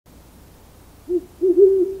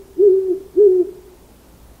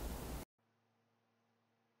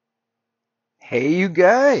Hey you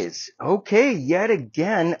guys, okay, yet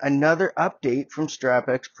again another update from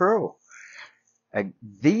StrapXPro.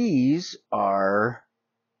 These are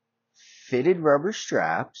fitted rubber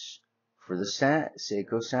straps for the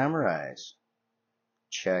Seiko Samurais.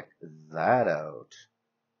 Check that out.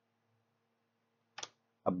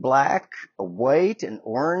 A black, a white, an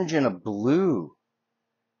orange, and a blue.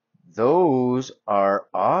 Those are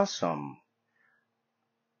awesome.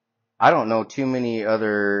 I don't know too many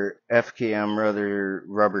other FKM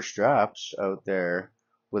rubber straps out there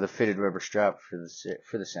with a fitted rubber strap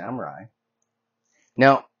for the Samurai.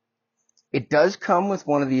 Now, it does come with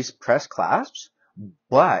one of these press clasps,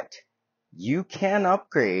 but you can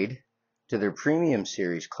upgrade to their Premium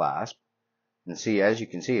Series clasp. And see, as you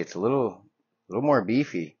can see, it's a little more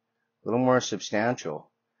beefy, a little more substantial,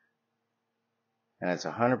 and it's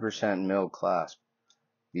 100% milled clasp.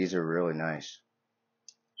 These are really nice.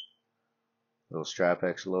 Little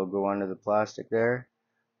StrapX logo under the plastic there.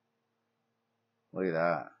 Look at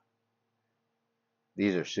that.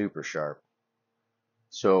 These are super sharp.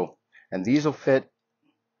 So, and these will fit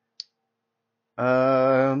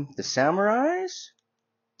the Samurais,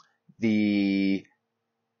 the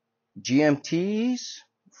GMTs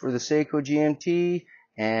for the Seiko GMT,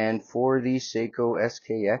 and for the Seiko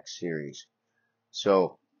SKX series.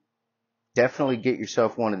 So definitely get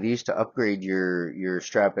yourself one of these to upgrade your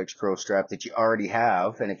StrapXPro strap that you already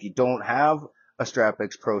have. And if you don't have a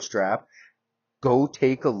StrapXPro strap, go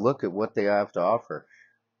take a look at what they have to offer.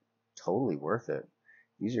 Totally worth it.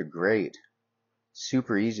 These are great.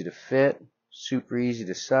 Super easy to fit, super easy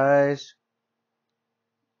to size.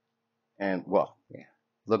 And, well, yeah,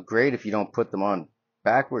 look great if you don't put them on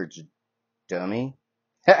backwards, dummy.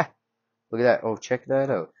 Look at that. Oh, check that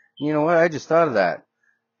out. You know what? I just thought of that.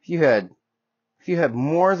 If you had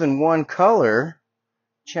more than one color,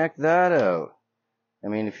 check that out. I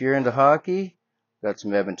mean, if you're into hockey, got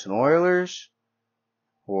some Edmonton Oilers,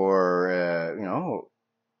 or,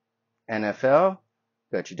 NFL,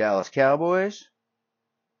 got your Dallas Cowboys.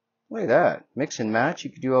 Look at that. Mix and match. You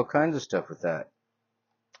could do all kinds of stuff with that.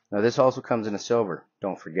 Now, this also comes in a silver.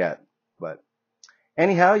 Don't forget. But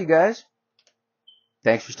anyhow, you guys,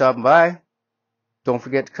 thanks for stopping by. Don't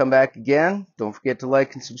forget to come back again. Don't forget to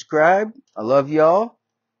like and subscribe. I love y'all.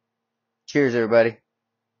 Cheers, everybody.